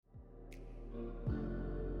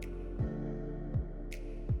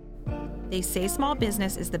They say small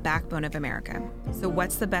business is the backbone of America. So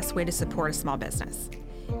what's the best way to support a small business?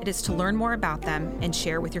 It is to learn more about them and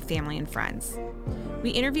share with your family and friends.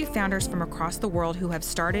 We interview founders from across the world who have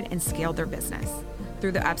started and scaled their business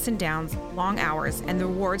through the ups and downs, long hours, and the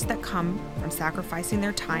rewards that come from sacrificing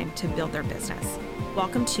their time to build their business.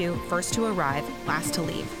 Welcome to First to Arrive, Last to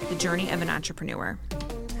Leave, the journey of an entrepreneur.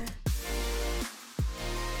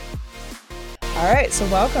 All right, so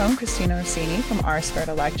welcome, Christina Orsini from R Squared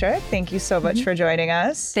Electric. Thank you so much for joining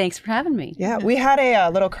us. Thanks for having me. Yeah, we had a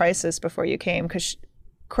little crisis before you came because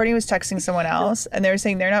Courtney was texting someone else and they were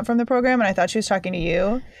saying they're not from the program, and I thought she was talking to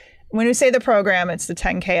you. When we say the program, it's the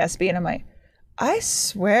 10K and I'm like, I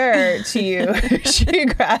swear to you, she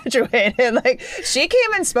graduated. Like, she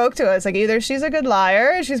came and spoke to us. Like, either she's a good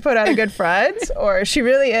liar, she's put out a good front, or she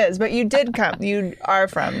really is. But you did come. You are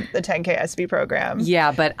from the 10K program.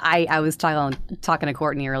 Yeah, but I was talking to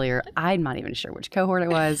Courtney earlier. I'm not even sure which cohort it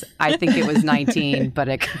was. I think it was 19, but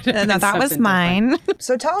it could have been that was mine.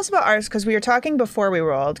 So tell us about ours, because we were talking before we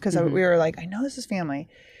rolled, because we were like, I know this is family.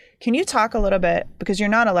 Can you talk a little bit, because you're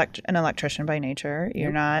not an electrician by nature,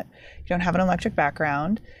 you don't have an electric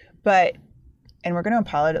background, but, and we're going to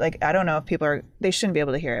apologize, like, I don't know if they shouldn't be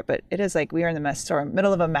able to hear it, but it is like we are in the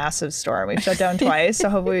middle of a massive storm. We've shut down twice, so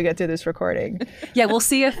hopefully we get through this recording. Yeah, we'll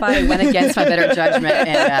see if I went against my better judgment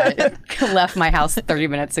and left my house 30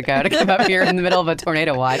 minutes ago to come up here in the middle of a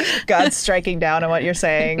tornado watch. God's striking down on what you're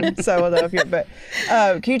saying, so I don't know if you're, but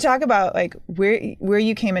can you talk about like where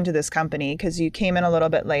you came into this company, because you came in a little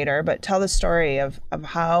bit later, but tell the story of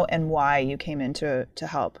how and why you came in to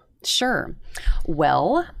help. Sure.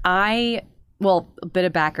 Well, a bit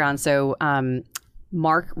of background. So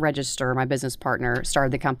Mark Register, my business partner,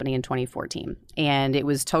 started the company in 2014. And it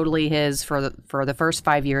was totally his for the first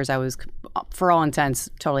 5 years. I was, for all intents,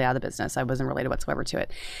 totally out of the business. I wasn't related whatsoever to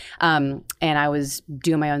it. And I was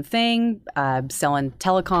doing my own thing, selling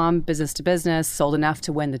telecom, business to business, sold enough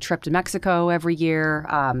to win the trip to Mexico every year.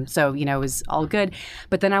 So, it was all good.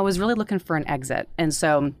 But then I was really looking for an exit. And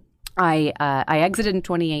so I exited in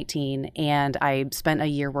 2018, and I spent a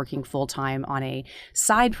year working full time on a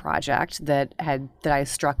side project that I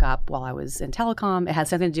struck up while I was in telecom. It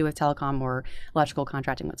has nothing to do with telecom or electrical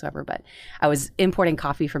contracting whatsoever, but I was importing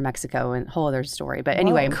coffee from Mexico, and a whole other story. But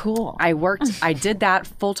anyway, cool. I did that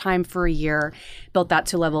full time for a year, built that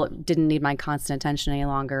to a level it didn't need my constant attention any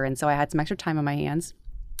longer, and so I had some extra time on my hands.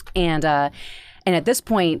 And at this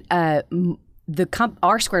point, R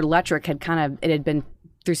Squared Electric had been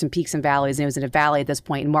through some peaks and valleys, and it was in a valley at this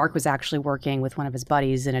point. And Mark was actually working with one of his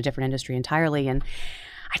buddies in a different industry entirely. And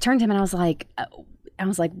I turned to him and I was like,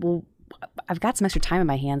 well, I've got some extra time in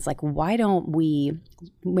my hands. Like, why don't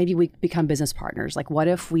maybe we become business partners? Like, what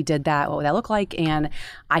if we did that? What would that look like? And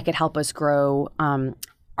I could help us grow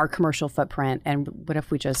our commercial footprint. And what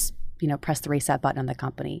if we just, press the reset button on the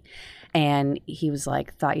company? And he was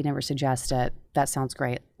like, thought you'd never suggest it. That sounds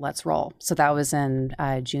great. Let's roll. So that was in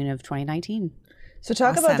June of 2019. So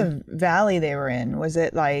talk about the valley they were in. Was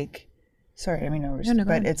it like, sorry, I mean,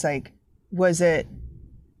 but it's like, was it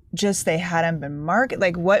just they hadn't been marketed?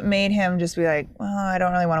 Like, what made him just be like, well, I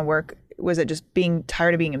don't really want to work? Was it just being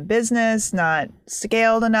tired of being in business, not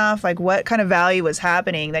scaled enough? Like, what kind of value was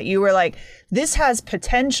happening that you were like, this has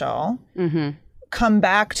potential, come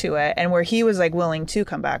back to it, and where he was like willing to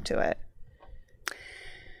come back to it?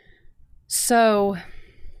 So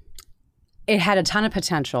it had a ton of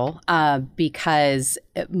potential because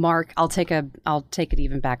Mark, I'll take it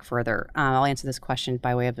even back further. I'll answer this question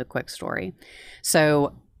by way of a quick story.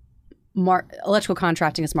 So electrical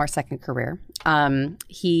contracting is Mark's second career.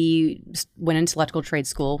 He went into electrical trade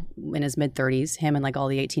school in his mid-30s, him and like all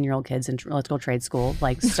the 18-year-old kids in electrical trade school,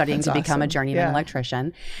 like studying to become a journeyman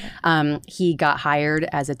electrician. He got hired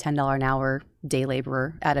as a $10 an hour day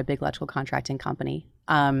laborer at a big electrical contracting company.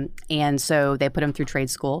 And so they put him through trade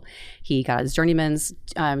school. He got his journeyman's.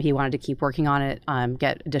 He wanted to keep working on it,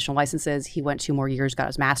 get additional licenses. He went 2 more years, got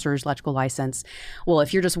his master's electrical license. Well,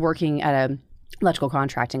 if you're just working at a electrical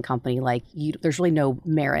contracting company, like there's really no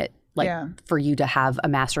merit for you to have a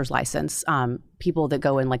master's license. People that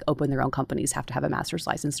go and like open their own companies have to have a master's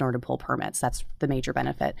license in order to pull permits. That's the major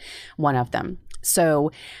benefit, one of them.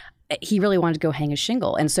 So he really wanted to go hang a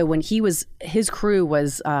shingle. And so when his crew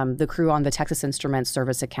was the crew on the Texas Instruments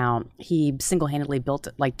service account, he single-handedly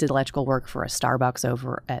did electrical work for a Starbucks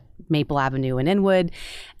over at Maple Avenue in Inwood.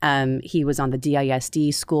 He was on the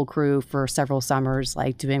DISD school crew for several summers,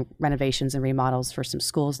 like doing renovations and remodels for some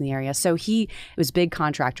schools in the area. So he was big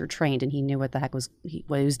contractor trained, and he knew what the heck what he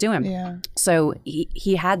was doing. Yeah. So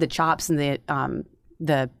he had the chops and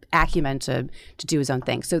the acumen to do his own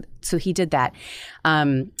thing. So he did that.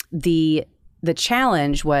 The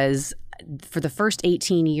challenge was for the first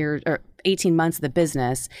 18 months of the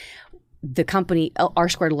business, the company, R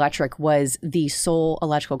Squared Electric, was the sole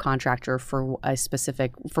electrical contractor for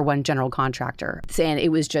one general contractor. And it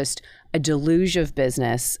was just a deluge of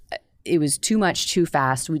business. It was too much, too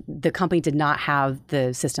fast. The company did not have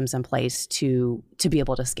the systems in place to be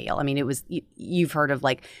able to scale. I mean, it was, you've heard of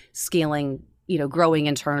like scaling, growing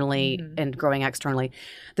internally and growing externally.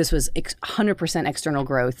 This was 100% external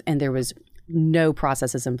growth, and there was no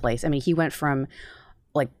processes in place. I mean, he went from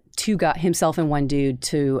like himself and one dude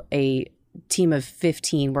to a team of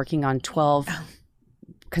 15 working on 12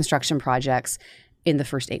 construction projects in the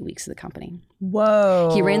first 8 weeks of the company.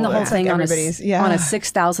 Whoa. He ran the whole thing on a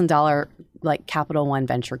 $6,000 like Capital One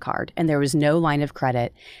venture card, and there was no line of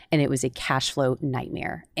credit, and it was a cash flow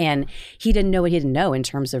nightmare. And he didn't know what he didn't know in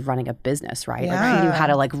terms of running a business, right? Yeah. Like he knew how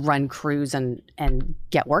to like run crews and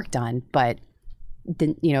get work done, but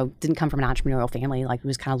didn't come from an entrepreneurial family. Like he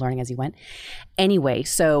was kind of learning as he went. Anyway,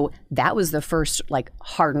 so that was the first like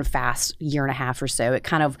hard and fast year and a half or so.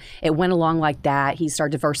 It went along like that. He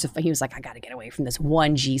started diversifying. He was like, I got to get away from this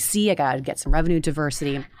one GC. I got to get some revenue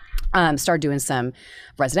diversity. Started doing some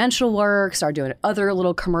residential work, started doing other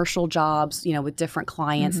little commercial jobs, with different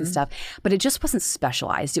clients and stuff. But it just wasn't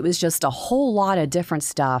specialized. It was just a whole lot of different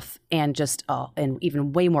stuff and just and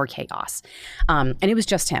even way more chaos. And it was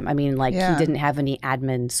just him. I mean, like he didn't have any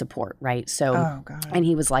admin support, right? So, and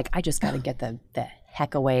he was like, I just got to get the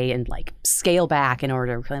heck away and like scale back in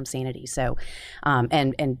order to reclaim sanity. So,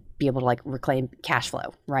 and be able to like reclaim cash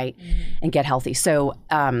flow, right? And get healthy. So,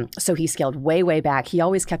 so he scaled way back. He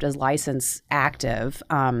always kept his license active.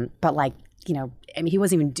 But like, I mean, he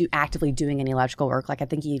wasn't even actively doing any electrical work. Like I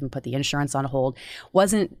think he even put the insurance on hold,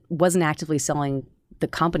 wasn't actively selling the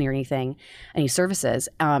company or anything, any services.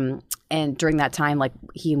 And during that time, like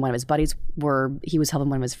he and one of his buddies he was helping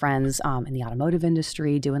one of his friends in the automotive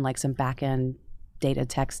industry, doing like some back end data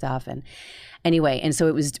tech stuff. And anyway, and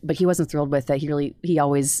so but he wasn't thrilled with it. He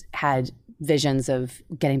always had visions of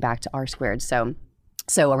getting back to R Squared. So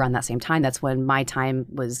around that same time, that's when my time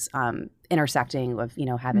was intersecting with,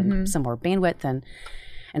 having some more bandwidth.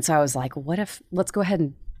 And so I was like, let's go ahead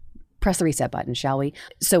and press the reset button, shall we?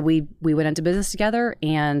 So we went into business together,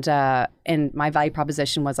 and my value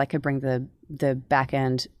proposition was I could bring the back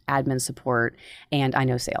end admin support, and I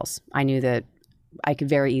know sales. I knew that I could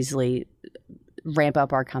very easily ramp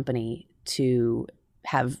up our company to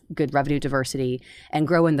have good revenue diversity and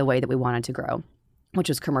grow in the way that we wanted to grow, which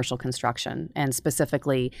was commercial construction and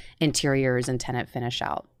specifically interiors and tenant finish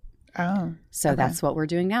out. Oh, so that's what we're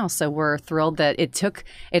doing now. So we're thrilled that it took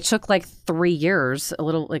like 3 years, a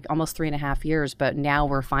little like almost 3.5 years, but now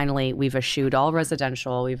we've eschewed all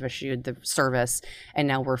residential, we've eschewed the service, and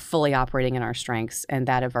now we're fully operating in our strengths and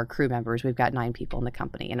that of our crew members. We've got 9 people in the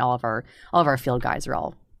company, and all of our field guys are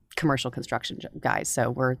all commercial construction guys. So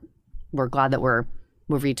we're glad that we're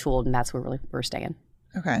retooled, and that's where we're staying.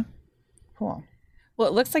 Okay, cool. Well,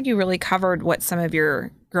 it looks like you really covered what some of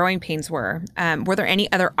your growing pains were. Were there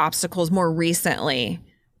any other obstacles more recently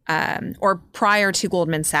or prior to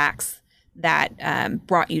Goldman Sachs that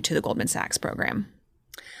brought you to the Goldman Sachs program?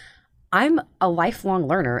 I'm a lifelong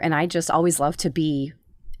learner, and I just always love to be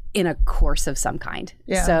in a course of some kind.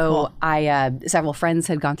 Yeah, so cool. I several friends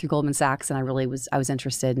had gone through Goldman Sachs, and I was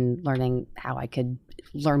interested in learning how I could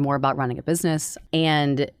learn more about running a business.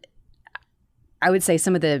 And I would say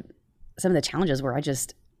some of the challenges were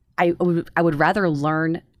I would rather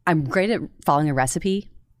learn. I'm great at following a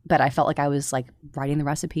recipe, but I felt like I was like writing the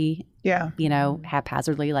recipe,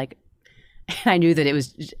 haphazardly. Like, I knew that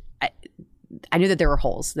I knew that there were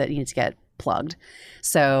holes that needed to get plugged.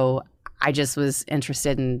 So I just was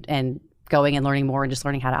interested in going and learning more and just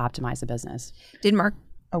learning how to optimize the business. Did Mark?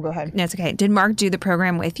 Oh, go ahead. No, it's okay. Did Mark do the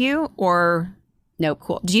program with you, or? No.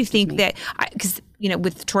 Cool. Do you think that, because,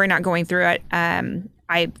 with Troy not going through it,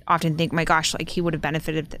 I often think, my gosh, like he would have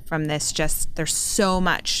benefited from this. Just there's so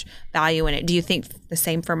much value in it. Do you think the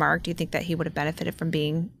same for Mark? Do you think that he would have benefited from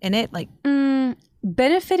being in it? Like,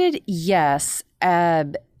 benefited, yes.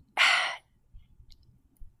 I've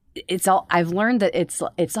learned that it's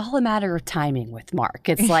all a matter of timing with Mark.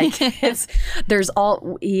 It's like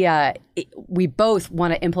we both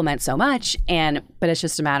want to implement so much, but it's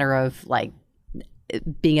just a matter of like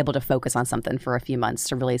being able to focus on something for a few months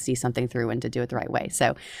to really see something through and to do it the right way.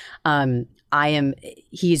 So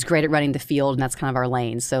he's great at running the field, and that's kind of our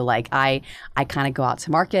lane. So like I kind of go out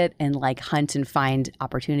to market and like hunt and find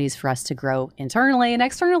opportunities for us to grow internally and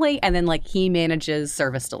externally. And then like he manages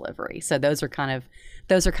service delivery. So those are kind of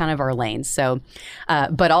those are kind of our lanes. So,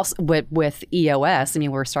 but also with EOS, I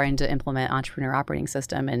mean, we're starting to implement Entrepreneur Operating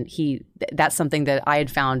System, and that's something that I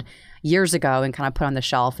had found years ago and kind of put on the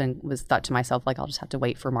shelf, and was thought to myself, like, I'll just have to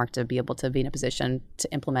wait for Mark to be able to be in a position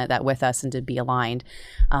to implement that with us and to be aligned.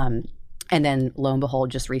 And then lo and behold,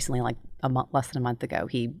 just recently, like less than a month ago,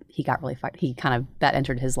 he got really fired. He kind of, that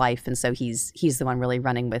entered his life. And so he's the one really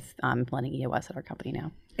running with implementing EOS at our company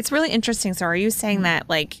now. It's really interesting. So are you saying that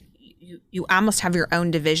like you almost have your own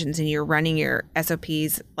divisions and you're running your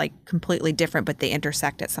SOPs like completely different, but they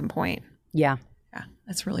intersect at some point? Yeah. Yeah.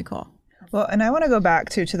 That's really cool. Well, and I want to go back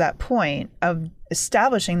to that point of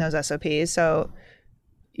establishing those SOPs. So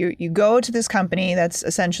you go to this company that's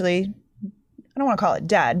essentially, I don't want to call it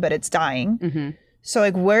dead, but it's dying. Mm-hmm. So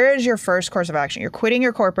like, where is your first course of action? You're quitting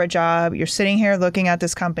your corporate job. You're sitting here looking at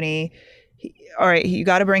this company. All right, you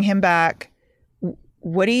got to bring him back.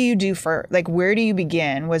 What do you do for, like, where do you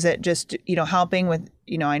begin? Was it just, helping with,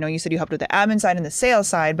 I know you said you helped with the admin side and the sales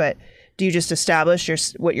side, but do you just establish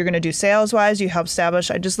what you're going to do sales-wise? Do you help establish?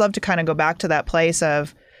 I'd just love to kind of go back to that place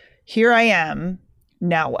of, here I am,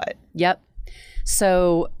 now what? Yep.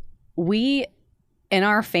 So we, in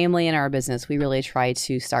our family and our business, we really try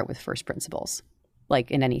to start with first principles, like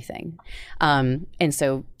in anything. And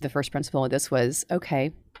so the first principle of this was,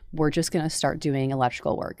 okay, we're just going to start doing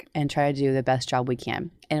electrical work and try to do the best job we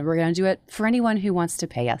can. And we're going to do it for anyone who wants to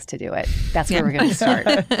pay us to do it. That's where we're going to start.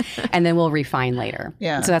 And then we'll refine later.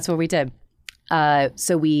 Yeah. So that's what we did.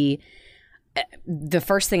 So the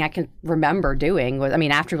first thing I can remember doing was,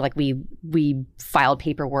 after like we filed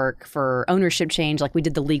paperwork for ownership change, like we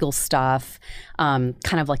did the legal stuff, kind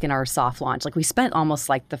of like in our soft launch. Like we spent almost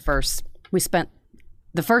like the first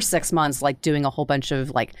 6 months like doing a whole bunch of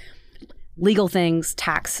like legal things,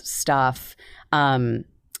 tax stuff, admin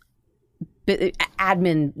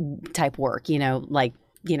type work,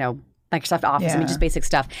 Microsoft Office, Yeah. just basic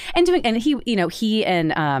stuff. And he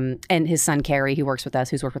and his son Carrie, who works with us,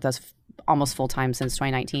 who's worked with us almost full time since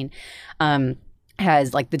 2019,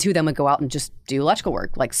 has like the two of them would go out and just do electrical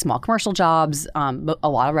work, like small commercial jobs, a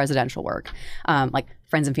lot of residential work, like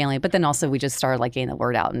friends and family. But then also we just started like getting the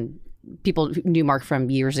word out, and people who knew Mark from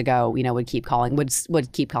years ago, would keep calling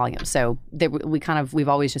him. So we've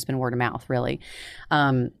always just been word of mouth, really.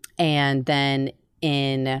 And then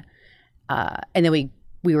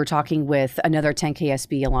we were talking with another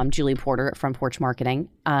 10KSB alum, Julie Porter at Front Porch Marketing.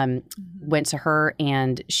 Went to her,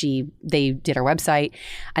 and they did our website.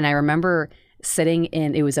 And I remember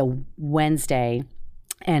it was a Wednesday,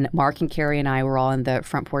 and Mark and Carrie and I were all in the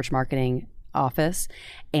Front Porch Marketing office,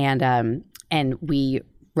 and we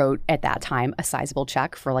wrote at that time a sizable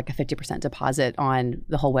check for like a 50% deposit on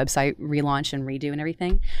the whole website relaunch and redo and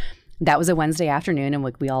everything. That was a Wednesday afternoon, and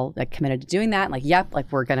we all committed to doing that. Like, yep, like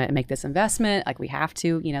we're gonna make this investment. Like we have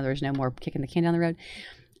to. There's no more kicking the can down the road.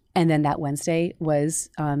 And then that Wednesday was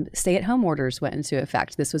stay-at-home orders went into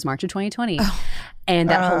effect. This was March of 2020, and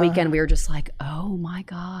that whole weekend we were just like, oh my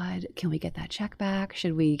God, can we get that check back?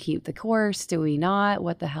 Should we keep the course? Do we not?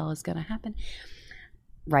 What the hell is gonna happen?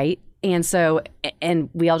 Right. And so, and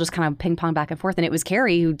we all just kind of ping pong back and forth. And it was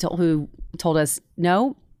Carrie who told us,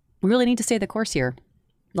 no, we really need to stay the course here.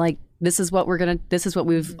 Like, this is what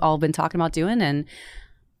we've all been talking about doing. And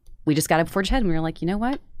we just got to forge ahead. And we were like, you know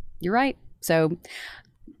what? You're right. So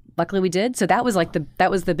luckily we did. So that was that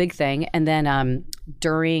was the big thing. And then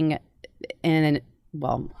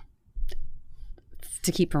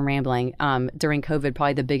to keep from rambling, during COVID,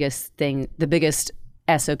 probably the biggest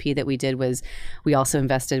SOP that we did was we also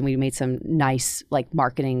invested and we made some nice like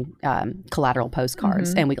marketing collateral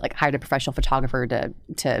postcards, and we like hired a professional photographer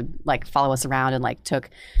to like follow us around and like took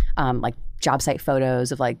like job site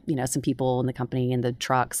photos of like some people in the company and the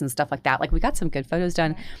trucks and stuff like that. Like we got some good photos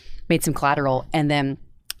done, made some collateral, and then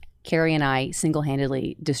Carrie and I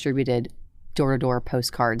single-handedly distributed door-to-door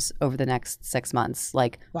postcards over the next 6 months,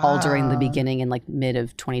 like all during the beginning and like mid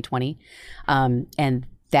of 2020, and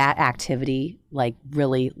that activity like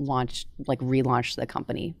really relaunched the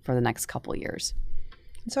company for the next couple of years.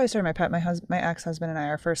 So I started my ex-husband and I,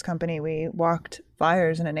 our first company, we walked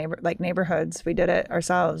flyers in neighborhoods. We did it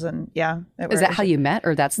ourselves, and yeah. Is that how you met,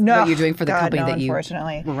 or that's what you're doing for the company that you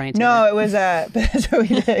unfortunately were running? No, it was that's what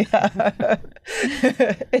we did. Yeah.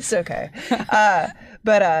 It's okay.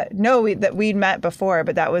 No, we'd met before,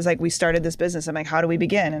 but that was like, we started this business. I'm like, how do we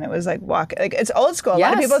begin? And it was like it's old school. A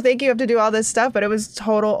lot of people think you have to do all this stuff, but it was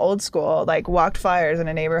total old school, like walked flyers in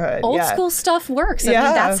a neighborhood. Old school stuff works. I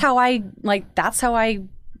mean, that's how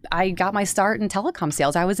I got my start in telecom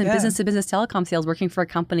sales. I was in business-to-business telecom sales, working for a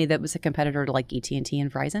company that was a competitor to like AT&T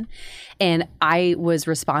and Verizon. And I was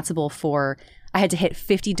responsible I had to hit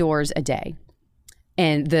 50 doors a day.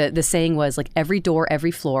 And the saying was like every door,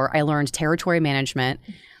 every floor. I learned territory management.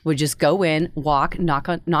 Would just go in, walk, knock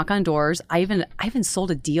on doors. I even sold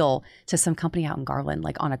a deal to some company out in Garland,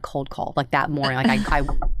 like on a cold call, like that morning. Like I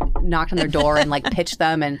knocked on their door and like pitched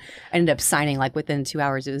them, and I ended up signing like within 2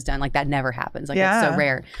 hours it was done. Like that never happens. Like it's so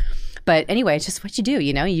rare. But anyway, it's just what you do.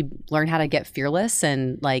 You know, you learn how to get fearless,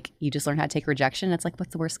 and like you just learn how to take rejection. It's like,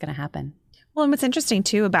 what's the worst going to happen? Well, and what's interesting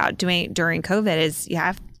too about doing during COVID is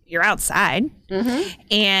you're outside,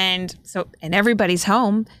 and everybody's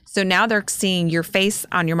home. So now they're seeing your face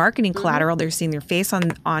on your marketing collateral. They're seeing your face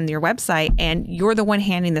on your website, and you're the one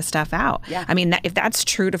handing the stuff out. Yeah. I mean, if that's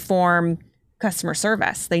true to form customer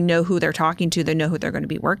service, they know who they're talking to. They know who they're going to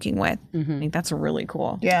be working with. I think that's really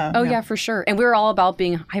cool. Yeah. Oh yeah, for sure. And we were all about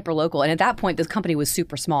being hyper local. And at that point, this company was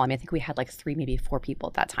super small. I mean, I think we had like 3, maybe 4 people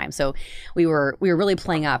at that time. So we were really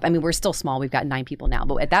playing up. I mean, we're still small. We've got 9 people now.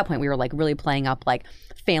 But at that point, we were like really playing up like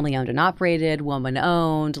family owned and operated, woman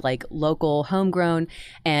owned, like local, homegrown.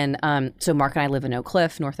 And so Mark and I live in Oak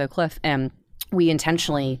Cliff, North Oak Cliff, and we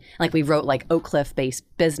intentionally, like we wrote like Oak Cliff based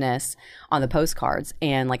business on the postcards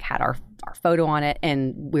and like had our photo on it,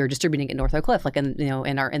 and we were distributing it in North Oak Cliff, like in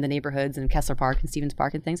the neighborhoods in Kessler Park and Stevens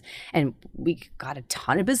Park and things, and we got a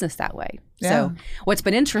ton of business that way. Yeah. So what's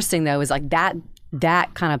been interesting though is like that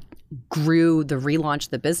kind of grew the relaunch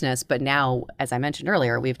of the business, but now, as I mentioned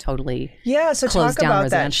earlier, we've totally so closed talk down about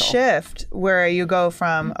residential. That shift where you go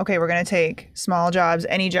from we're going to take small jobs,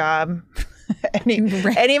 any job.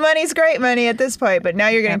 Any money's great money at this point, but now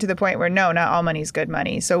you're getting to the point where no, not all money's good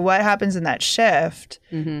money. So what happens in that shift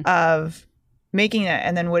of making that,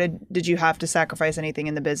 and then what did you have to sacrifice anything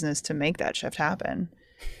in the business to make that shift happen?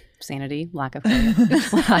 Sanity, lack of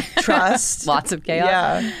trust, lots of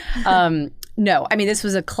chaos. Yeah. No, I mean, this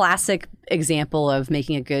was a classic example of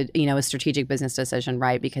making a good, a strategic business decision,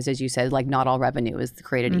 right? Because as you said, like not all revenue is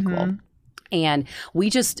created equal. And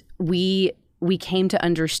we came to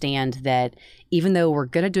understand that even though we're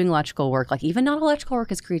good at doing electrical work, like even not electrical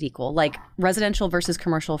work is created equal. Like residential versus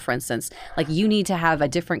commercial, for instance, like you need to have a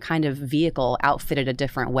different kind of vehicle outfitted a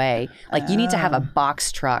different way. Like you need to have a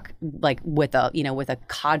box truck, like with a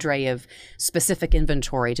cadre of specific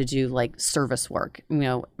inventory to do like service work,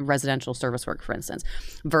 residential service work, for instance,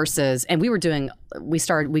 versus, and we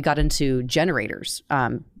got into generators,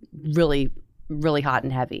 really hot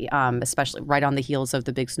and heavy, especially right on the heels of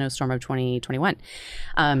the big snowstorm of 2021.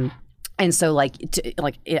 And so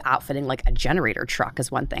outfitting like a generator truck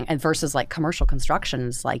is one thing, and versus like commercial construction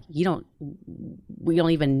is like we don't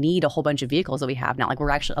even need a whole bunch of vehicles that we have now. Like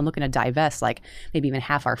I'm looking to divest like maybe even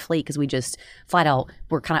half our fleet because we just flat out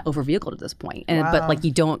we're kind of over vehicled at this point. And but like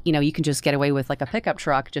you don't, you can just get away with like a pickup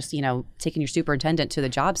truck, just taking your superintendent to the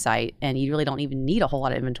job site, and you really don't even need a whole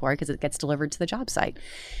lot of inventory because it gets delivered to the job site.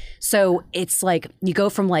 So it's like you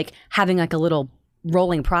go from like having like a little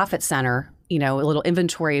rolling profit center, a little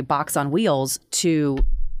inventory box on wheels, to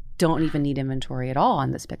don't even need inventory at all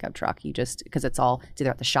on this pickup truck. You just, because it's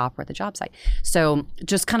either at the shop or at the job site. So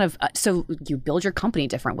just kind of, so you build your company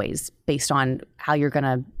different ways based on what you're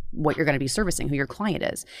going to be servicing, who your client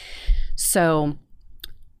is. So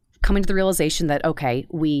coming to the realization that, okay,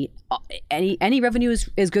 any revenue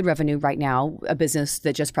is good revenue right now, a business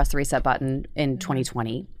that just pressed the reset button in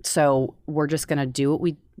 2020. So we're just going to do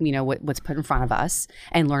what's put in front of us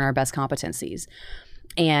and learn our best competencies.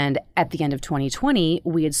 And at the end of 2020,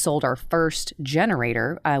 we had sold our first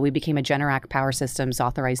generator. We became a Generac Power Systems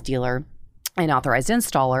authorized dealer and authorized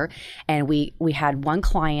installer. And we had one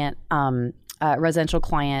client, a residential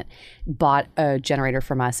client, bought a generator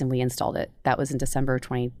from us and we installed it. That was in December of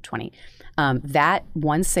 2020. That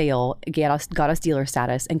one sale got us dealer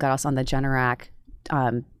status and got us on the Generac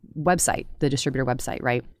website, the distributor website,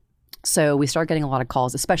 right? So we started getting a lot of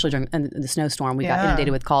calls, especially during the snowstorm. We got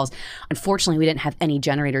inundated with calls. Unfortunately, we didn't have any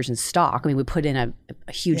generators in stock. I mean, we put in a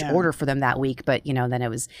huge order for them that week, but then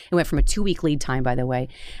it went from a 2-week lead time, by the way,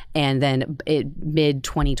 and then mid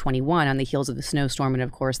 2021, on the heels of the snowstorm, and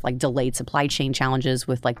of course, like delayed supply chain challenges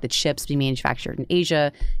with like the chips being manufactured in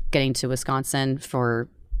Asia, getting to Wisconsin for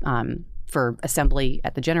assembly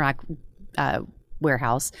at the Generac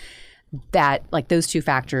warehouse. That like those two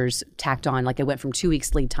factors tacked on, like it went from 2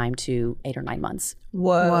 weeks lead time to 8 or 9 months.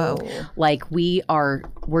 Whoa. Like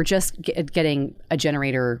we're just getting a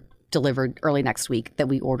generator delivered early next week that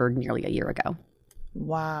we ordered nearly a year ago.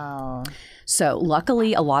 Wow. So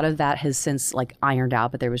luckily a lot of that has since like ironed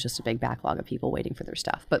out, but there was just a big backlog of people waiting for their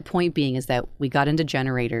stuff. But point being is that we got into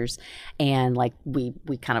generators and like we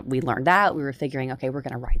learned that. We were figuring, okay, we're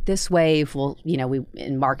going to ride this wave. Well,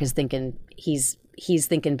 and Mark is thinking he's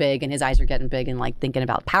thinking big and his eyes are getting big and like thinking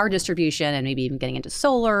about power distribution and maybe even getting into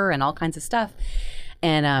solar and all kinds of stuff.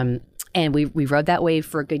 And And we rode that wave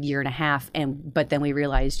for a good year and a half, but then we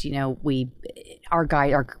realized, our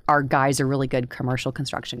guys are really good commercial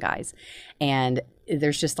construction guys, and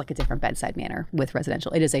there's just like a different bedside manner with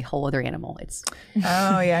residential. It is a whole other animal. It's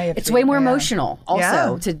it's way more emotional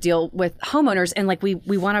also to deal with homeowners, and like we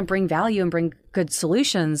want to bring value and bring good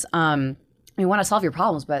solutions. We want to solve your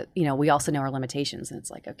problems, but we also know our limitations, and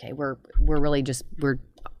it's like, okay, we're really just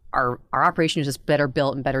our operation is just better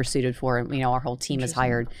built and better suited for, our whole team is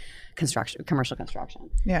hired commercial construction.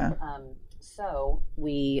 Yeah. So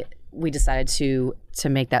we decided to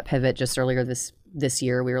make that pivot just earlier this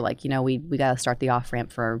year. We were like, we got to start the off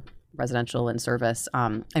ramp for residential and service,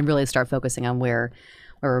 and really start focusing on where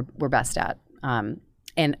we're best at.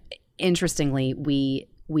 And interestingly, we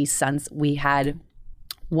had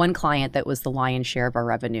one client that was the lion's share of our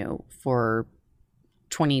revenue for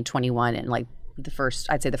 2021, and like the first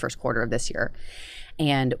quarter of this year.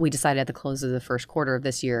 And we decided at the close of the first quarter of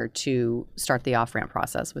this year to start the off-ramp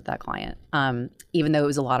process with that client. Even though it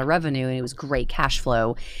was a lot of revenue and it was great cash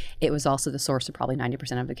flow, it was also the source of probably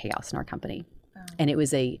 90% of the chaos in our company. Oh. And it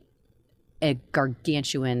was a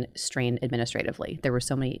gargantuan strain administratively. There were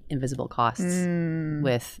so many invisible costs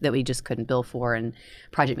that we just couldn't bill for, and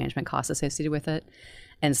project management costs associated with it.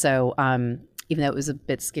 And so even though it was a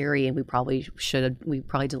bit scary and we probably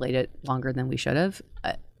delayed it longer than we should have,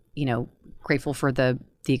 grateful for the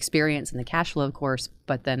experience and the cash flow, of course,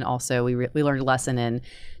 but then also we learned a lesson in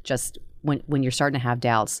just when you're starting to have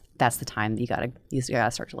doubts, that's the time that you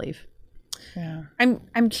gotta start to leave. Yeah.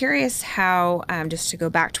 I'm curious how, just to go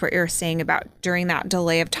back to what you were saying about during that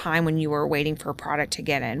delay of time when you were waiting for a product to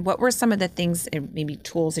get in, what were some of the things and maybe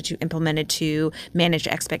tools that you implemented to manage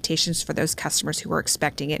expectations for those customers who were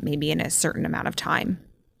expecting it maybe in a certain amount of time?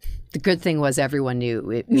 The good thing was everyone knew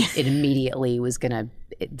it immediately was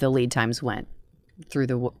the lead times went through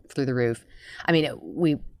the roof. I mean,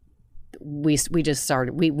 we just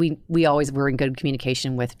started, we always were in good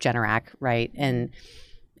communication with Generac, right?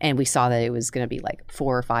 And we saw that it was going to be like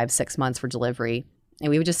 4 or 5, 6 months for delivery. And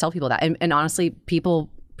we would just tell people that. And honestly, people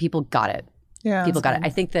got it. Yeah. People got it. I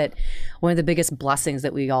think that one of the biggest blessings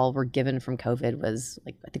that we all were given from COVID was,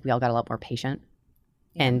 like, I think we all got a lot more patient,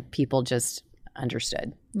 and people just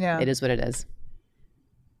understood. Yeah. It is what it is.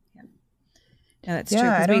 Yeah. No, that's true.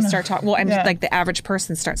 Because we start talking, like the average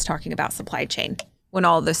person starts talking about supply chain when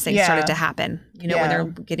all of those things started to happen. When they're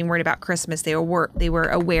getting worried about Christmas, they were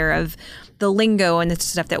aware of the lingo and the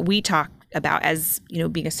stuff that we talk about as,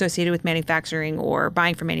 being associated with manufacturing or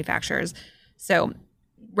buying from manufacturers. So,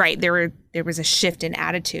 right, there was a shift in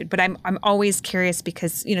attitude. But I'm always curious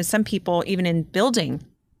because, some people, even in building,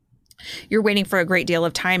 you're waiting for a great deal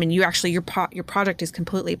of time, and your project is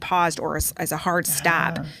completely paused or as a hard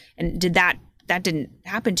stab. And that didn't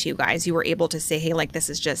happen to you guys? You were able to say, hey, like, this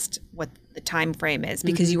is just what the time frame is,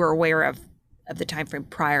 because you were aware of the time frame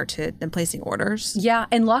prior to them placing orders? Yeah,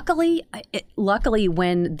 and luckily,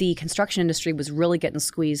 when the construction industry was really getting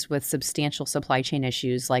squeezed with substantial supply chain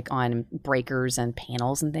issues, like on breakers and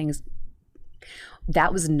panels and things,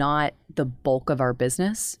 that was not the bulk of our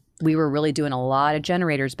business. We were really doing a lot of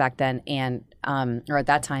generators back then, and or at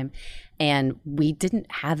that time, and we didn't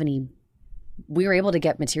have any. We were able to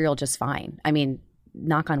get material just fine. I mean,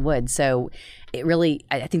 knock on wood. So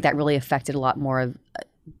I think that really affected a lot more of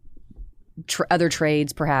other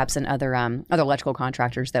trades, perhaps, and other electrical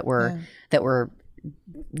contractors that were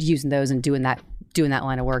using those and doing that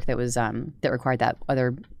line of work that was that required that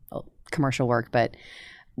other commercial work. But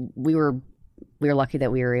we were lucky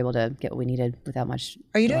that we were able to get what we needed without much.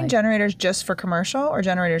 Are you doing generators just for commercial or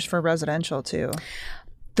generators for residential too?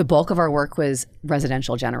 The bulk of our work was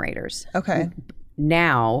residential generators. Okay.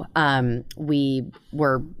 Now we're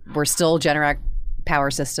still Generac Power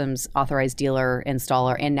Systems authorized dealer,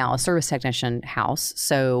 installer, and now a service technician house.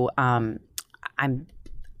 So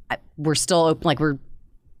we're still open, like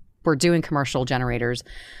we're doing commercial generators.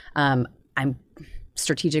 I'm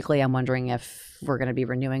wondering if we're going to be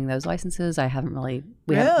renewing those licenses. I haven't really.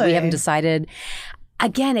 We haven't decided.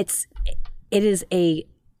 Again, it's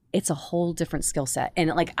a whole different skill set, and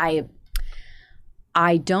like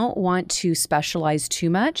I don't want to specialize too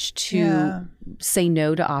much to say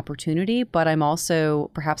no to opportunity, but I'm a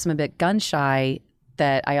bit gun shy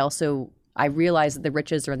that I realize that the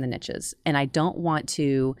riches are in the niches, and I don't want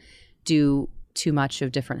to do too much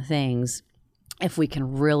of different things if we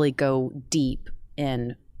can really go deep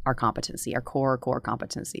in our competency, our core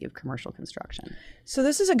competency of commercial construction. So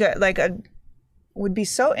this is would be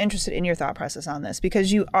so interested in your thought process on this,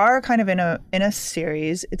 because you are kind of in a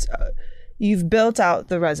series. It's you've built out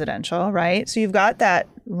the residential, right? So you've got that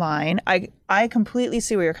line. I completely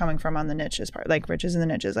see where you're coming from on the niches part, like riches and the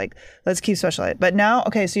niches, like let's keep specialized. But now,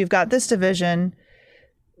 okay, so you've got this division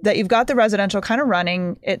that you've got the residential kind of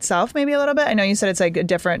running itself maybe a little bit. I know you said it's like a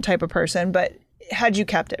different type of person, but had you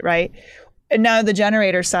kept it, right? And now the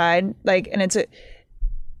generator side, like, and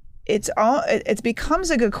it becomes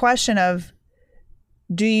a good question of,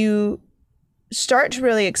 do you start to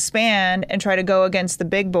really expand and try to go against the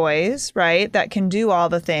big boys, right? That can do all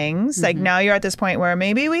the things. Mm-hmm. Like now you're at this point where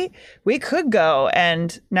maybe we could go,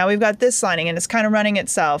 and now we've got this lining and it's kind of running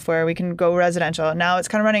itself where we can go residential. And now it's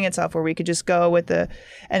kind of running itself where we could just go with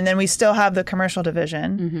and then we still have the commercial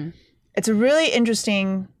division. Mm-hmm. It's a really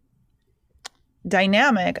interesting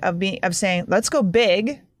dynamic of saying, let's go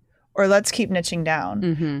big or let's keep niching down.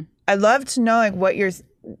 Mm-hmm. I'd love to know like what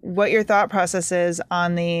your thought process is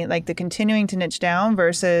on the continuing to niche down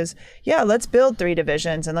versus, let's build 3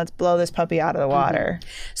 divisions and let's blow this puppy out of the water. Mm-hmm.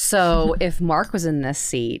 So if Mark was in this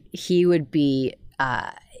seat, he would be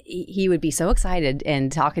so excited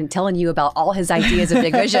and telling you about all his ideas and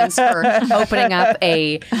big visions for opening up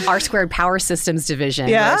a R-Squared Power Systems division.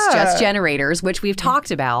 Yeah. It's just generators, which we've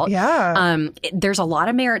talked about. Yeah. There's a lot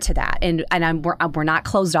of merit to that, and we're not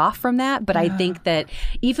closed off from that. But I think that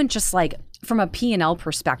even just like from a P&L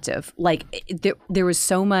perspective, like there was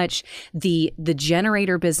so much. The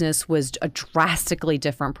generator business was a drastically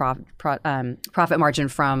different profit margin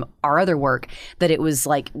from our other work, that it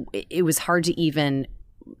was hard to even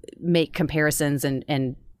make comparisons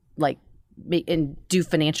and do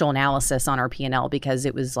financial analysis on our P&L, because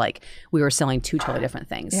it was like we were selling 2 totally different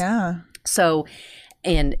things. Yeah. So,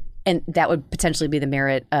 and that would potentially be the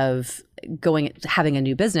merit of having a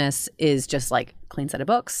new business, is just like clean set of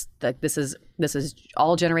books. This is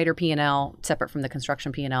all generator P&L separate from the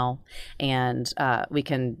construction P&L, and we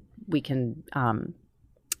can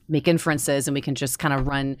make inferences, and we can just kind of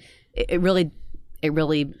run. It really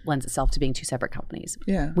lends itself to being 2 separate companies.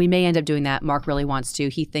 Yeah. We may end up doing that. Mark really wants to.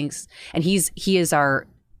 He thinks, and he is our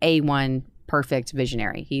A1 perfect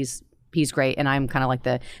visionary. He's great, and I'm kind of like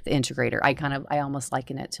the integrator. I almost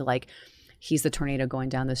liken it to like, he's the tornado going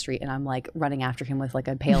down the street, and I'm like running after him with like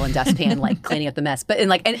a pail and dustpan, like cleaning up the mess. But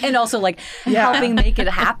and also like helping make it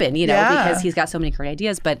happen, because he's got so many great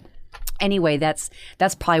ideas. But anyway, that's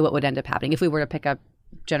probably what would end up happening if we were to pick up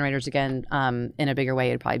generators again in a bigger way.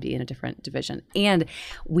 It'd probably be in a different division, and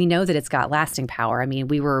we know that it's got lasting power. I mean,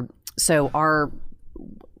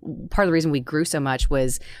 part of the reason we grew so much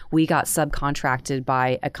was we got subcontracted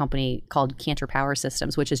by a company called Cantor Power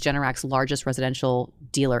Systems, which is Generac's largest residential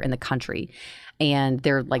dealer in the country, and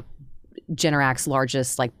they're like Generac's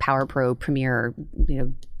largest like Power Pro Premier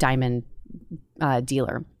diamond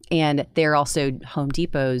dealer, and they're also Home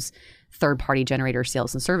Depot's third-party generator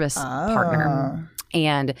sales and service partner.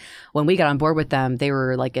 And when we got on board with them, they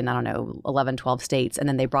were like in, 11, 12 states. And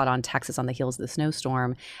then they brought on Texas on the heels of the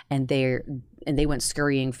snowstorm. And they went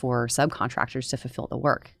scurrying for subcontractors to fulfill the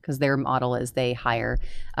work, because their model is they hire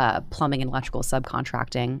plumbing and electrical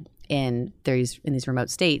subcontracting in these remote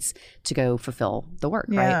states to go fulfill the work,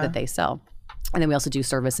 right, that they sell. And then we also do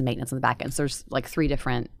service and maintenance on the back end. So there's like 3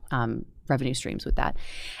 different revenue streams with that.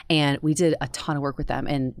 And we did a ton of work with them,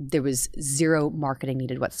 and there was 0 marketing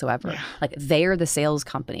needed whatsoever. Yeah. Like they are the sales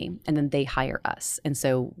company, and then they hire us. And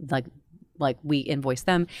so like we invoice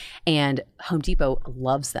them, and Home Depot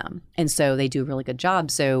loves them. And so they do a really good job.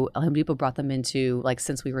 So Home Depot brought them into, like,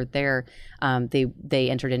 since we were there, they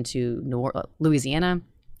entered into Louisiana,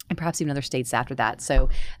 and perhaps even other states after that. So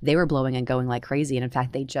they were blowing and going like crazy. And in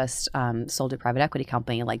fact, they just sold a private equity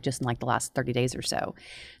company just in the last 30 days or so.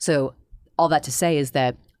 So all that to say is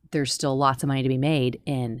that there's still lots of money to be made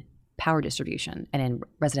in power distribution and in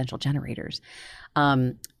residential generators.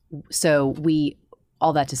 All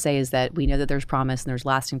that to say is that we know that there's promise and there's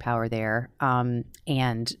lasting power there,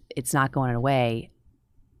 and it's not going away.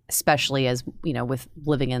 Especially as with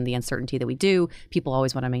living in the uncertainty that we do, people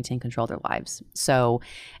always want to maintain control of their lives. So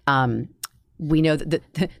we know that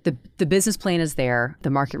the business plan is there. The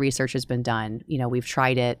market research has been done. We've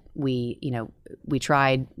tried it. We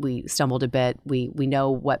stumbled a bit. We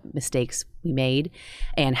know what mistakes we made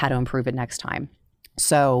and how to improve it next time.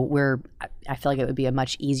 So I feel like it would be a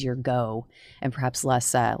much easier go, and perhaps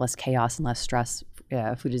less chaos and less stress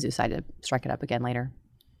if we just decide to strike it up again later.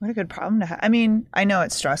 What a good problem to have. I mean, I know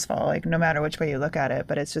it's stressful, like no matter which way you look at it,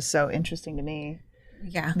 but it's just so interesting to me.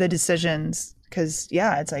 Yeah. The decisions, because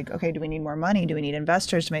it's like, okay, do we need more money? Do we need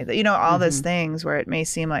investors to make all those things where it may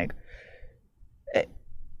seem like.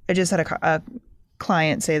 I just had a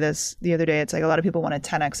client say this the other day. It's like a lot of people want to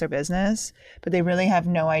 10x their business, but they really have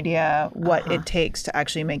no idea what it takes to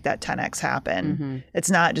actually make that 10x happen. It's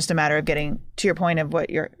not just a matter of getting to your point of what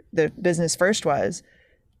the business first was.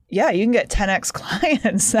 Yeah, you can get 10x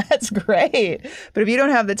clients. That's great. But if you don't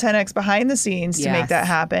have the 10x behind the scenes to make that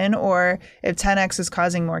happen, or if 10x is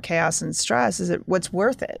causing more chaos and stress, is it what's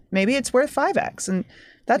worth it? Maybe it's worth 5x, and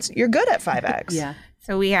you're good at 5x. Yeah.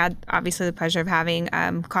 So we had obviously the pleasure of having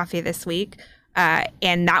coffee this week.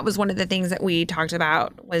 And that was one of the things that we talked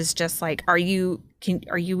about was just like, are you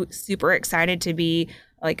super excited to be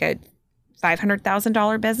like a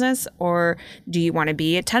 $500,000 business, or do you want to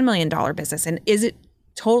be a $10 million business? And is it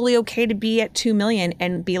totally okay to be at 2 million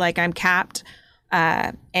and be like, I'm capped,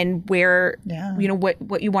 and where,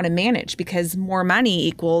 what you want to manage, because more money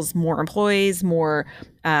equals more employees, more,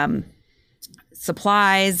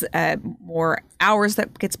 supplies, more hours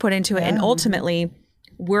that gets put into it. And ultimately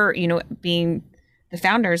we're, being the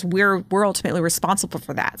founders, we're ultimately responsible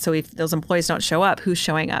for that. So if those employees don't show up, who's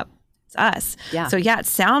showing up? It's us. Yeah. So it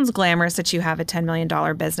sounds glamorous that you have a $10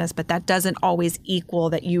 million business, but that doesn't always equal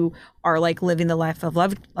that you are like living the life of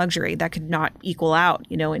luxury. That could not equal out,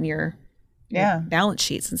 in your balance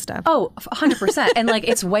sheets and stuff. Oh, 100%. And like,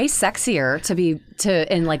 it's way sexier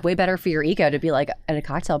and like way better for your ego to be like at a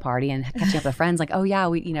cocktail party and catching up with friends. Like, oh yeah,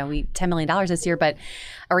 we $10 million this year,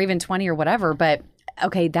 or even 20 or whatever. But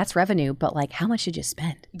okay, that's revenue, but like, how much did you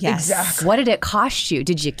spend? Yes. Exactly. What did it cost you?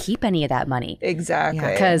 Did you keep any of that money? Exactly.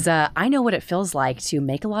 Because I know what it feels like to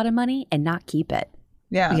make a lot of money and not keep it.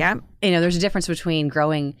 Yeah. Yeah. There's a difference between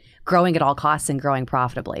growing at all costs and growing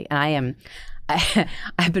profitably. And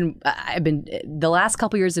I've been the last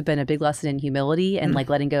couple years have been a big lesson in humility and like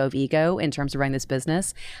letting go of ego in terms of running this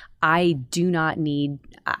business. I do not need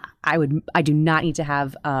to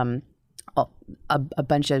have a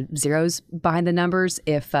bunch of zeros behind the numbers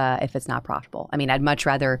if it's not profitable. I mean, I'd much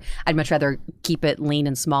rather keep it lean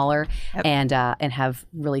and smaller and have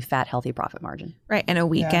really fat, healthy profit margin. Right. And a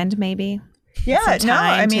weekend maybe. Yeah. Some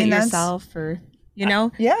time to yourself, or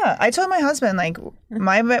Yeah. I told my husband, like,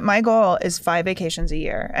 my goal is 5 vacations a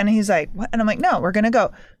year. And he's like, what? And I'm like, no, we're going to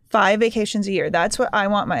go 5 vacations a year. That's what I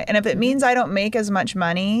want and if it means I don't make as much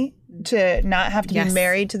money to not have to be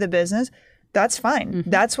married to the business, that's fine.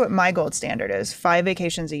 That's what my gold standard is. 5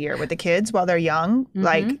 vacations a year with the kids while they're young.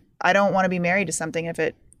 Like, I don't want to be married to something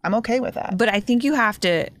I'm okay with that. But I think you have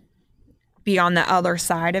to be on the other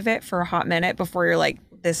side of it for a hot minute before you're like,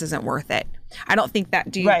 this isn't worth it. I don't think that,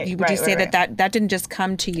 would you say that didn't just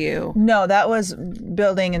come to you? No, that was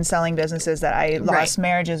building and selling businesses that I lost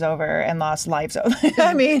marriages over and lost lives over.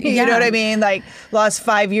 I mean, you know what I mean? Like, lost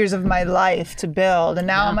 5 years of my life to build. And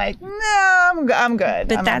now I'm like, no, I'm good.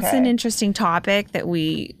 But that's an interesting topic that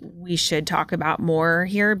we should talk about more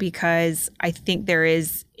here, because I think there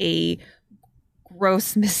is a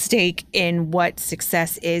gross mistake in what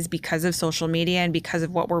success is because of social media and because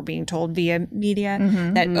of what we're being told via media,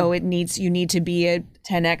 that you need to be a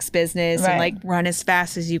 10x business and like run as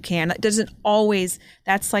fast as you can. It doesn't always.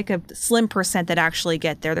 That's like a slim percent that actually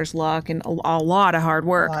get there. There's luck and a lot of hard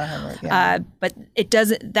work. But it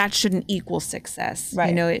doesn't. That shouldn't equal success.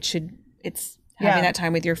 Right. It's having that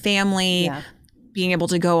time with your family. Yeah. Being able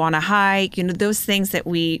to go on a hike, those things that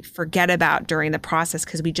we forget about during the process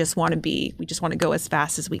because we just want to go as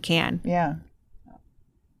fast as we can. Yeah.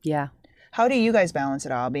 Yeah. How do you guys balance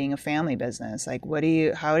it all, being a family business? Like,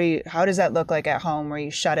 how does that look like at home where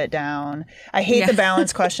you shut it down? I hate the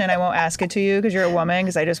balance question. I won't ask it to you because you're a woman,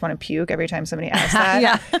 because I just want to puke every time somebody asks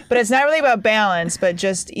that. But it's not really about balance, but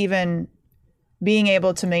just even being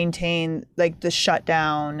able to maintain like the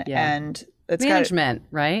shutdown and it's management,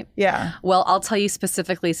 right? Yeah. Well, I'll tell you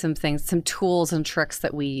specifically some tools and tricks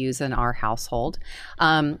that we use in our household.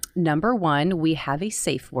 Number one, we have a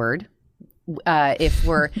safe word. If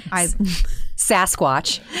we're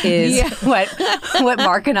Sasquatch is what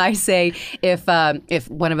Mark and I say if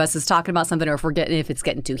one of us is talking about something, or if it's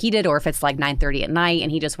getting too heated, or if it's like 9:30 at night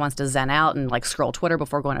and he just wants to zen out and like scroll Twitter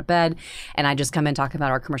before going to bed, and I just come in talking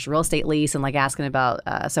about our commercial real estate lease and like asking about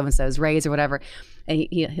so and so's raise or whatever, and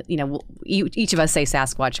each of us say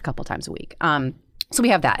Sasquatch a couple times a week. So we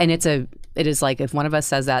have that, and it is like if one of us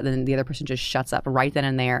says that, then the other person just shuts up right then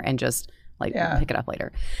and there and just pick it up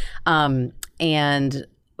later. And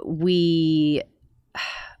we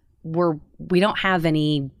don't have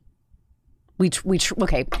any. We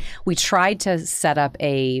tried to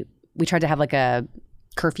have like a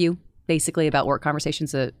curfew basically about work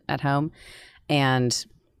conversations at home, and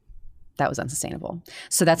that was unsustainable.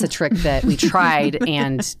 So that's a trick that we tried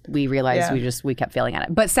and we realized we kept failing at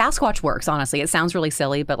it. But Sasquatch works, honestly. It sounds really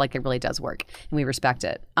silly, but like it really does work and we respect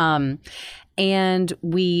it. And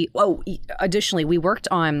additionally, we worked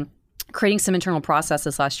on creating some internal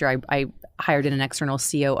processes last year. I hired in an external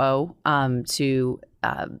COO to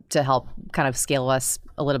help kind of scale us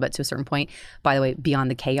a little bit to a certain point. By the way,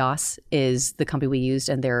 Beyond the Chaos is the company we used,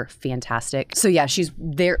 and they're fantastic. So yeah, she's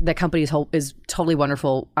there. The company is totally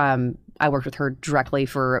wonderful. I worked with her directly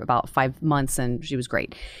for about 5 months, and she was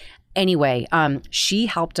great. Anyway, she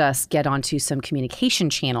helped us get onto some communication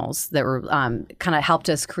channels that were kind of helped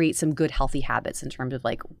us create some good, healthy habits in terms of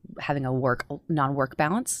like having a non-work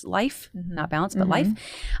balance life, not balance, but life.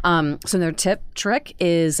 So their trick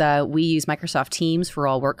is we use Microsoft Teams for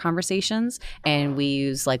all work conversations, and we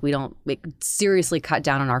use we seriously cut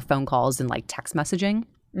down on our phone calls and like text messaging.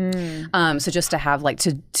 So just to have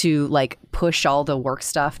to push all the work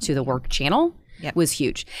stuff to the work channel. Yep. Was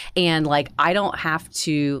huge. And I don't have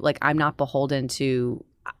to, I'm not beholden to,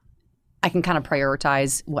 I can kind of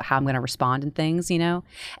prioritize how I'm going to respond and things, and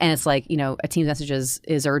it's a Teams message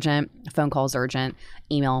is urgent, a phone call is urgent,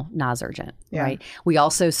 email not as urgent, right? We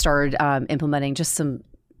also started implementing just some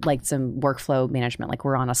workflow management.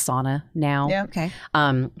 We're on Asana now. Yeah. Okay.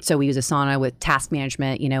 So we use Asana with task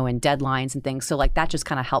management, and deadlines and things. So that just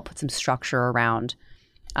kind of helped put some structure around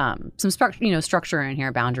structure in here,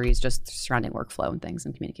 boundaries just surrounding workflow and things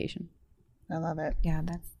and communication. I love it. Yeah,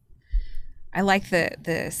 I like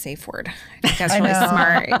the safe word. I think that's really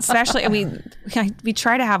smart. Especially, we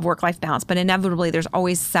try to have work-life balance, but inevitably there's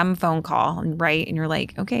always some phone call, right? And you're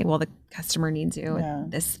like, okay, well, the customer needs you at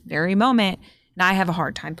this very moment. And I have a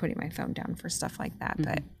hard time putting my phone down for stuff like that.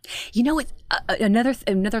 But it's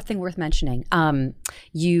another thing worth mentioning.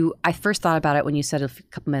 I first thought about it when you said a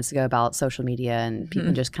couple minutes ago about social media and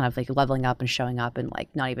people just kind of leveling up and showing up and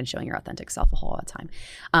not even showing your authentic self a whole lot of time.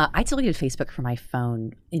 I deleted Facebook from my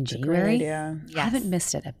phone in January. Great idea. I haven't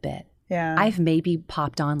missed it a bit. Yeah, I've maybe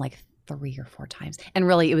popped on 3 or 4 times. And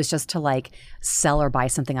really, it was just to sell or buy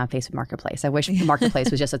something on Facebook Marketplace. I wish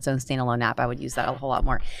Marketplace was just its own standalone app. I would use that a whole lot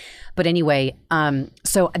more. But anyway,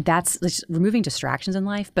 so that's removing distractions in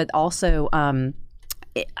life. But also,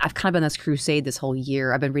 I've kind of been on this crusade this whole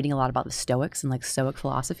year. I've been reading a lot about the Stoics and Stoic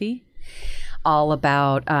philosophy, all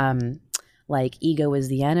about ego is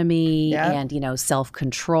the enemy and,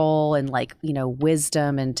 self-control and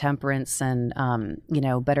wisdom and temperance and,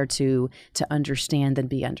 better to understand than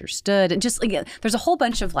be understood. And just there's a whole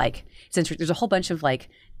bunch of there's a whole bunch of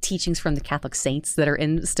teachings from the Catholic saints that are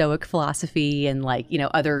in Stoic philosophy and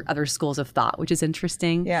other schools of thought, which is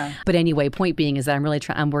interesting. Yeah. But anyway, point being is that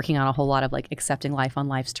I'm working on a whole lot of accepting life on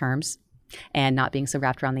life's terms and not being so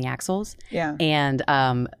wrapped around the axles. Yeah. And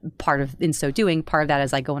part of that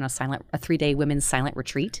is I go on a 3-day women's silent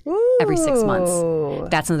retreat every 6 months.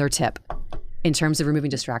 That's another tip in terms of removing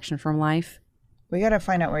distraction from life. We got to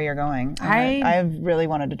find out where you're going. I've really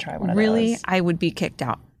wanted to try one of those. Really, I would be kicked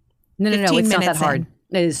out. No, it's not that hard.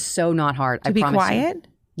 It is so not hard. To be quiet? You.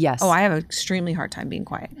 Yes. Oh, I have an extremely hard time being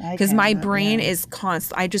quiet because my brain is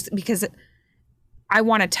constant. Because I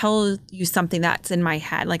want to tell you something that's in my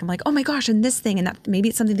head. I'm like, oh my gosh, and this thing, and that maybe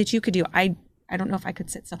it's something that you could do. I don't know if I could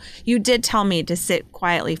sit still. You did tell me to sit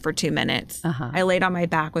quietly for 2 minutes. I laid on my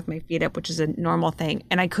back with my feet up, which is a normal thing.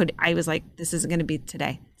 And I was like, this isn't going to be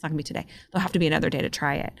today. It's not going to be today. There'll have to be another day to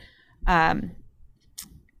try it.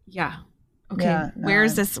 Yeah. Okay. Yeah, no.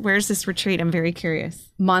 Where's this retreat? I'm very curious.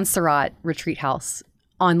 Montserrat Retreat House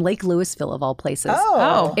on Lake Louisville, of all places.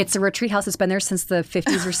 Oh. It's a retreat house that's been there since the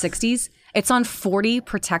 50s or 60s. It's on 40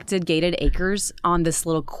 protected gated acres on this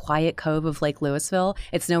little quiet cove of Lake Louisville.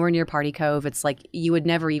 It's nowhere near Party Cove. It's you would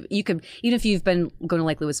never even, even if you've been going to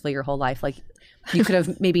Lake Louisville your whole life, you could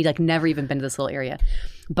have maybe never even been to this little area.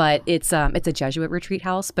 But it's a Jesuit retreat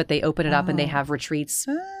house, but they open it up and they have retreats.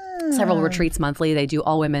 Several retreats monthly. They do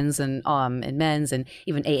all women's and men's and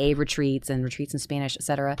even AA retreats and retreats in Spanish,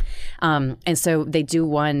 etc. And so they do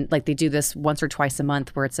they do this once or twice a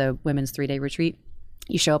month where it's a women's 3-day retreat.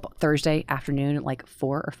 You show up Thursday afternoon at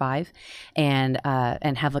 4 or 5 and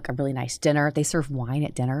have a really nice dinner. They serve wine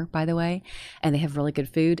at dinner, by the way, and they have really good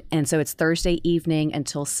food. And so it's Thursday evening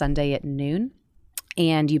until Sunday at noon.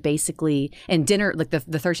 And you basically, and dinner, the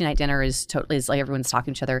Thursday night dinner is everyone's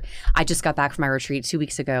talking to each other. I just got back from my retreat 2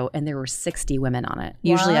 weeks ago and there were 60 women on it.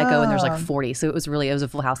 Usually I go and there's 40. So it was a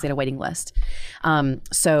full house. They had a waiting list.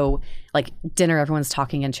 So dinner, everyone's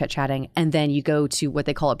talking and chit-chatting. And then you go to what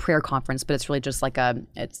they call a prayer conference, but it's really just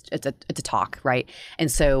it's a talk, right? And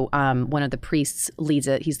so one of the priests leads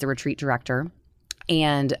it. He's the retreat director.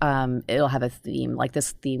 And it'll have a theme. Like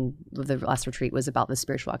this theme of the last retreat was about the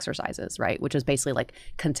spiritual exercises, right? Which is basically like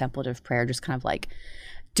contemplative prayer, just kind of like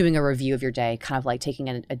doing a review of your day, kind of like taking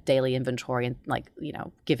a daily inventory and like, you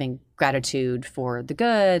know, giving gratitude for the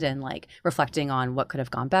good and like reflecting on what could have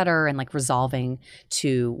gone better and like resolving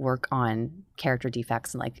to work on character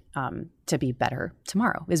defects and like to be better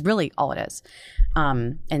tomorrow is really all it is.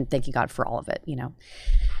 And thanking God for all of it, you know.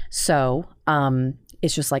 So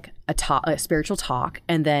it's just like a spiritual talk,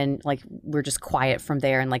 and then like we're just quiet from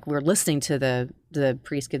there, and like we're listening to the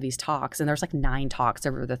priest give these talks, and there's like 9 talks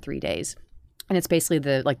over the 3 days. And it's basically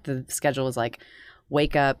the schedule is like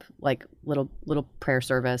wake up, like little prayer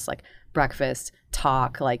service, like breakfast,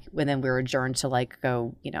 talk, like, and then we're adjourned to like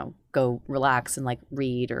go relax and like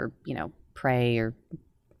read or, you know, pray or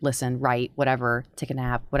listen, write, whatever, take a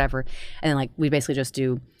nap, whatever. And then like we basically just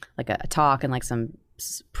do like a talk and like some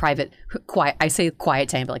private quiet, I say quiet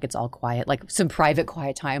time, but like it's all quiet, like some private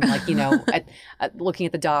quiet time, like, you know, at looking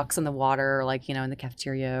at the docks and the water, or like, you know, in the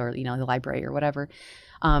cafeteria or, you know, the library or whatever.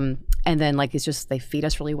 And then like, it's just, they feed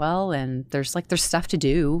us really well. And there's stuff to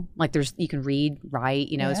do. Like you can read, write,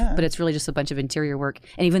 you know, but it's really just a bunch of interior work.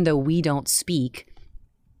 And even though we don't speak,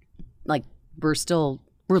 like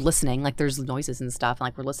we're listening, like there's noises and stuff. And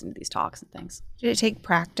like, we're listening to these talks and things. Did it take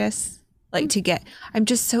practice? Like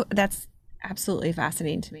that's absolutely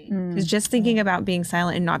fascinating to me. Because just thinking about being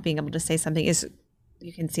silent and not being able to say something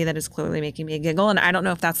you can see that is clearly making me giggle. And I don't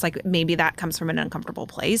know if that's like, maybe that comes from an uncomfortable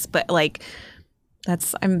place, but like,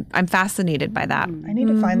 I'm fascinated by that. I need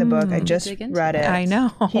to find the book. I just read it. I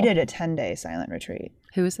know. He did a 10-day silent retreat.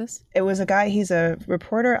 Who is this? It was a guy, he's a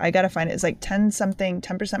reporter. I got to find it. It's like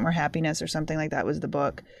 10% more happiness or something like that was the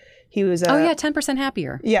book. He was 10%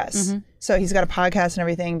 happier. Yes. Mm-hmm. So he's got a podcast and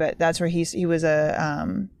everything, but that's where he was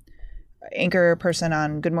a anchor person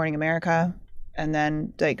on Good Morning America, and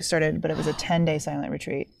then like started, but it was a 10-day silent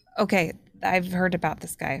retreat. Okay. I've heard about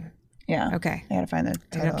this guy. Yeah. Okay. I got to find the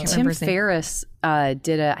title. Tim Ferriss I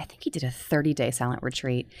think he did a 30-day silent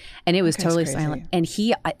retreat, and it was totally silent. And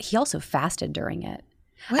he also fasted during it.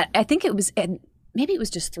 What? I think it was, maybe it was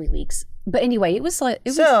just 3 weeks. But anyway, it was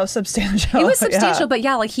substantial. It was substantial, but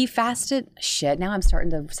yeah, like he fasted. Shit, now I'm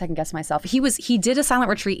starting to second guess myself. He did a silent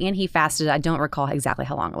retreat and he fasted. I don't recall exactly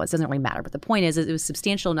how long it was. It doesn't really matter. But the point is, it was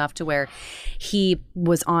substantial enough to where he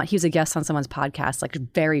was a guest on someone's podcast like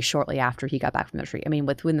very shortly after he got back from the retreat. I mean,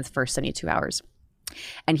 within the first 72 hours.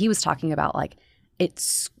 And he was talking about like, it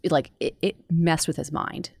messed with his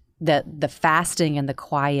mind. The fasting and the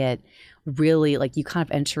quiet really, like, you kind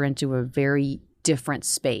of enter into a very different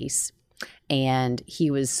space. And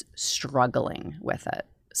he was struggling with it,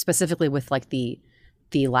 specifically with like the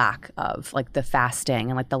lack of like the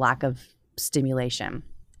fasting and like the lack of stimulation.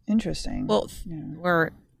 Interesting. Well,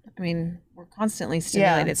 we're constantly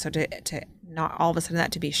stimulated. Yeah. So to not all of a sudden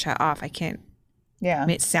that to be shut off, I can't. Yeah. I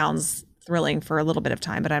mean, it sounds thrilling for a little bit of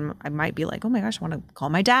time, but I might be like, oh my gosh, I want to call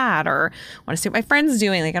my dad or want to see what my friend's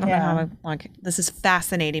doing. Like, I don't know how this is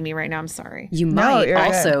fascinating me right now. I'm sorry. You might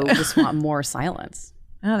also just want more silence.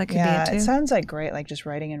 Oh, that could be it too. It sounds like great. Like just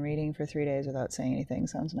writing and reading for 3 days without saying anything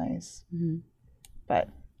sounds nice. Mm-hmm. But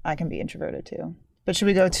I can be introverted too. But should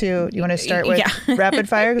we go to, do you want to start with rapid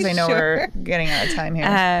fire? Because I know we're getting out of time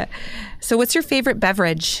here. So what's your favorite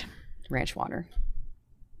beverage? Ranch water.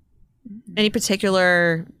 Any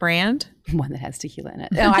particular brand? One that has tequila in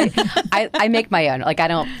it. No, I make my own. Like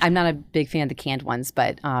I'm not a big fan of the canned ones,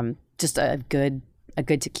 but just a good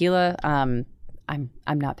tequila. I'm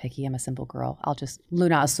not picky. I'm a simple girl. I'll just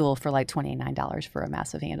Luna Azul for like $29 for a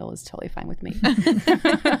massive handle is totally fine with me.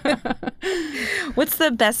 What's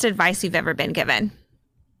the best advice you've ever been given?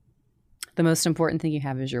 The most important thing you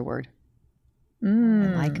have is your word. I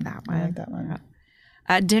like that one.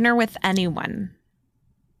 Dinner with anyone.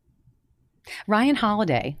 Ryan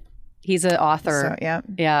Holiday. He's an author.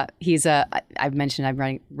 Yeah. He's I've mentioned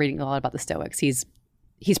I'm reading a lot about the Stoics. He's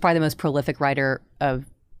probably the most prolific writer of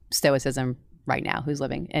Stoicism right now who's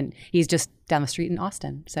living, and he's just down the street in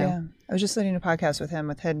Austin. So I was just listening to a podcast with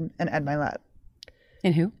him and Ed Milet.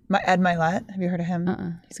 And who? Ed Milet. Have you heard of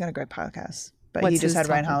him? He's got a great podcast, but he just had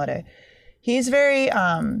Ryan Holiday. He's very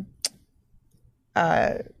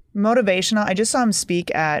motivational. I just saw him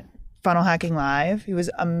speak at Funnel Hacking Live. He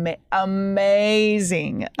was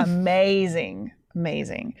amazing.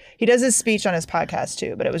 He does his speech on his podcast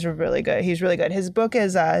too, but it was really good. He's really good. His book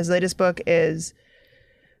is his latest book is,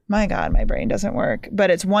 my God, my brain doesn't work, but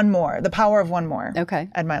it's One More, The Power of One More. Okay.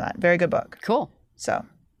 Ed Milet. Very good book. Cool. So,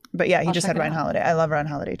 but yeah, he just had Ryan Holiday. I love Ryan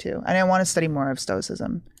Holiday too. And I want to study more of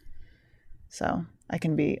Stoicism. So I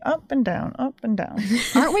can be up and down. Aren't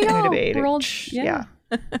we all? We're all, yeah.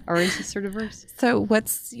 Or is this sort of verse? So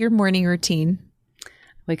what's your morning routine?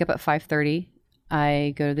 Wake up at 5:30.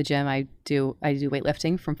 I go to the gym. I do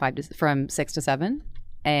weightlifting from 6 to 7,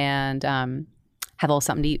 and have a little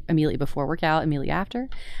something to eat immediately before workout, immediately after.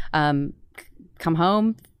 Come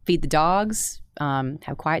home, feed the dogs,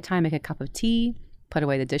 have quiet time, make a cup of tea, put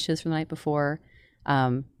away the dishes from the night before,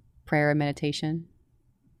 prayer and meditation,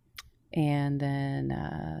 and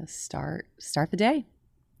then start the day.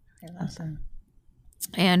 Awesome.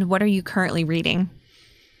 And what are you currently reading?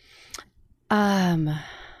 I'm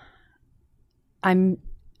in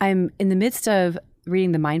the midst of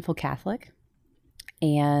reading The Mindful Catholic,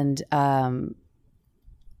 and I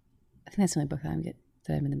think that's the only book that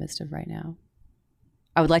I'm in the midst of right now.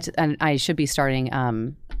 I would like to, and I should be starting.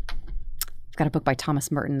 I've got a book by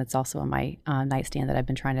Thomas Merton that's also on my nightstand that I've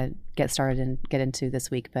been trying to get started and get into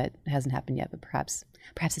this week, but it hasn't happened yet. But perhaps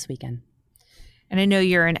this weekend. And I know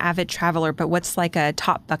you're an avid traveler, but what's like a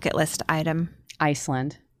top bucket list item?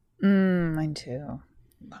 Iceland. Mine too.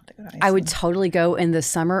 Love to go to Iceland. I would totally go in the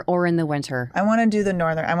summer or in the winter. I want to do I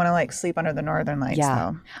want to like sleep under the northern lights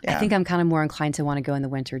though. Yeah. I think I'm kind of more inclined to want to go in the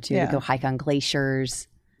winter too, to go hike on glaciers.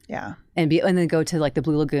 Yeah. And then go to like the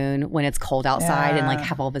Blue Lagoon when it's cold outside and like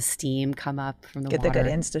have all the steam come up from the water. Get the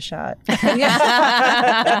good Insta shot.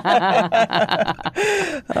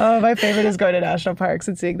 Oh, my favorite is going to national parks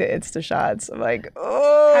and seeing the Insta shots. I'm like,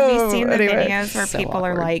 oh. Have you seen the videos where people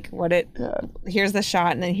are like, here's the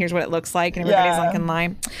shot and then here's what it looks like and everybody's like in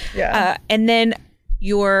line. Yeah. And then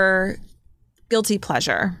your guilty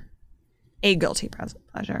pleasure. A guilty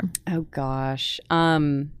pleasure. Oh gosh.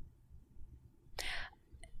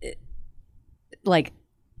 Like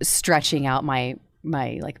stretching out my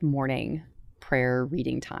like morning prayer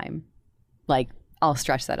reading time. Like I'll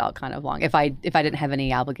stretch that out kind of long. If I didn't have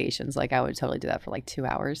any obligations, like I would totally do that for like 2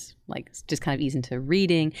 hours, like just kind of ease into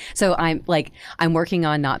reading. So I'm working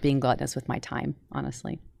on not being gluttonous with my time,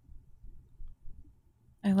 honestly.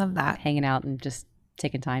 I love that. Hanging out and just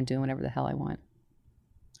taking time, doing whatever the hell I want.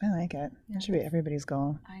 I like it. That should be everybody's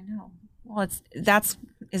goal. I know. Well,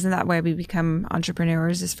 isn't that why we become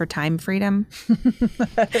entrepreneurs, is for time freedom?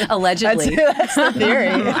 Allegedly. That's the theory.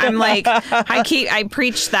 I'm like, I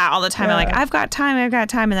preach that all the time. I'm like, I've got time. And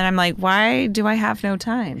then I'm like, why do I have no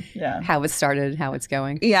time? Yeah. How it started, how it's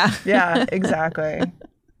going. Yeah. Yeah, exactly.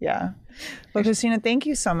 Yeah. Well, Christina, thank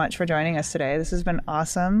you so much for joining us today. This has been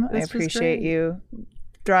awesome. I appreciate you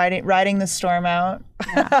riding the storm out.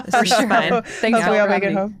 Yeah, this was fun. Thanks for we all make having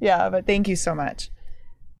it me. home. Yeah, but thank you so much.